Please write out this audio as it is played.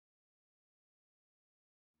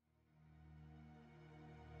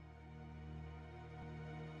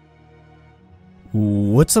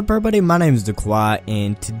What's up everybody, my name is Dequat,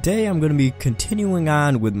 and today I'm going to be continuing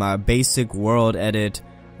on with my basic WorldEdit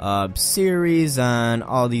series on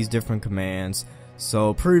all these different commands.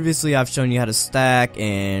 So previously I've shown you how to stack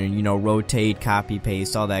and rotate, copy,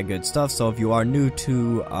 paste, all that good stuff. So if you are new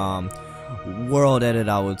to WorldEdit,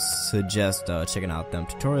 I would suggest checking out them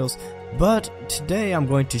tutorials. But today I'm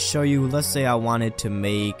going to show you, let's say I wanted to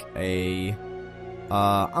make a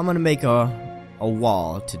a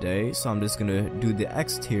wall today, so I'm just gonna do the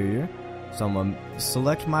exterior. So I'm gonna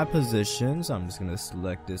select my positions. I'm just gonna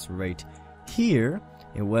select this right here,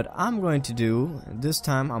 and what I'm going to do this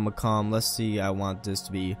time, I'm gonna come, let's see, I want this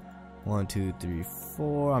to be 1 2 3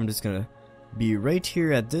 4. I'm just gonna be right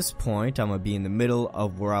here at this point. I'm gonna be in the middle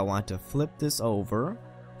of where I want to flip this over,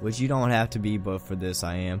 which you don't have to be, but for this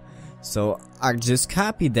I am. So I just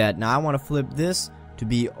copied that. Now I want to flip this to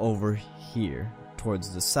be over here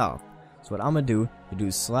towards the south. So what I'm gonna do, you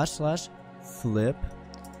do / flip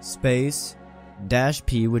space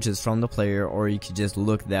 -p, which is from the player, or you could just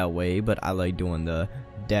look that way, but I like doing the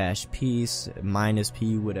 -p,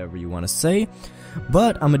 -p, whatever you want to say.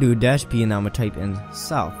 But I'm gonna do -p, and I'm gonna type in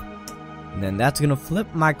south, and then that's gonna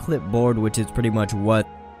flip my clipboard, which is pretty much what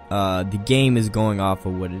the game is going off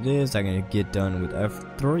of, what it is. I'm gonna get done with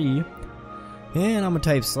F3, and I'm gonna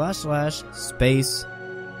type / space,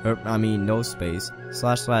 or I mean no space,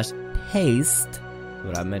 / paste,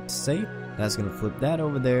 what I meant to say. That's gonna flip that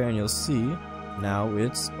over there, and you'll see now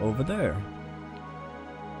it's over there.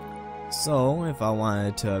 So if I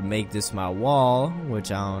wanted to make this my wall,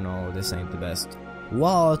 which I don't know, this ain't the best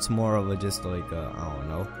wall, it's more of a just like I don't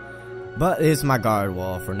know, but it's my guard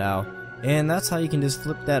wall for now. And that's how you can just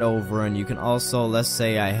flip that over. And you can also, let's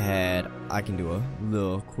say I can do a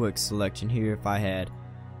little quick selection here. If I had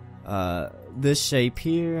this shape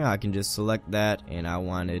here, I can just select that, and I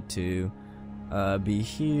want it to be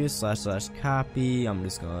here, / copy. I'm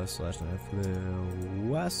just gonna /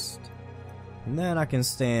 west, and then I can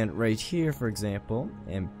stand right here, for example,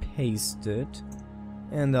 and paste it,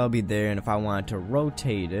 and they'll be there. And if I wanted to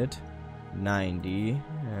rotate it 90,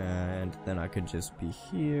 and then I could just be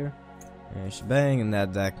here and shebang, and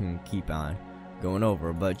that can keep on going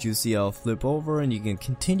over. But you see I'll flip over, and you can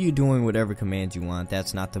continue doing whatever commands you want.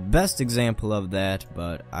 That's not the best example of that,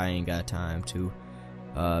 but I ain't got time to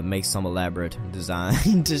make some elaborate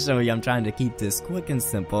design to show you. I'm trying to keep this quick and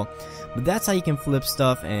simple, but that's how you can flip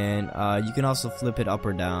stuff. And you can also flip it up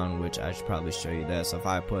or down, which I should probably show you that. So if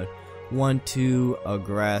I put 1 2 a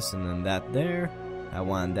grass, and then that there, I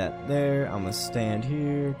want that there, I'm gonna stand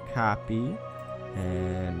here, copy,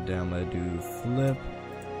 and I'm gonna do flip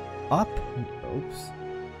up, oops,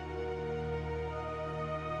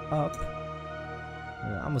 up.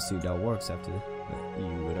 I'm gonna see if that works after the E,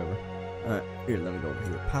 whatever. Alright, here, let me go over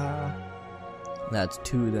here. Pa. That's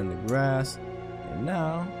 2, then the grass. And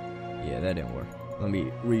now, yeah, that didn't work. Let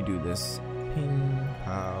me redo this. Ping,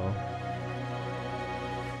 pow.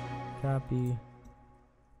 Copy.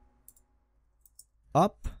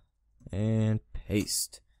 Up. And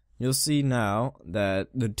paste. You'll see now that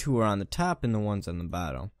the 2 are on the top and the 1's on the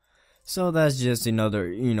bottom. So that's just another,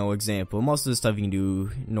 example. Most of the stuff you can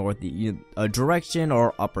do north, a direction,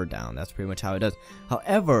 or up or down. That's pretty much how it does.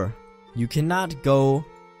 However, you cannot go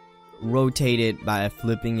rotate it by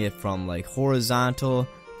flipping it from like horizontal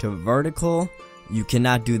to vertical. You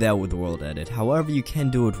cannot do that with WorldEdit. However, you can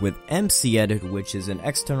do it with MCEdit, which is an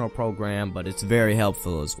external program, but it's very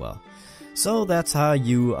helpful as well. So that's how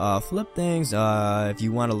you flip things. If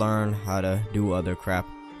you want to learn how to do other crap,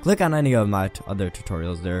 click on any of my other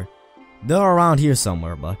tutorials. They're around here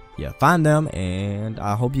somewhere, but yeah, find them. And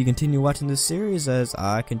I hope you continue watching this series as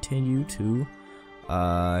I continue to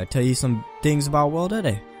tell you some things about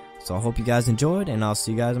WorldEdit. So I hope you guys enjoyed, and I'll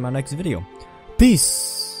see you guys in my next video.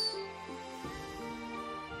 Peace!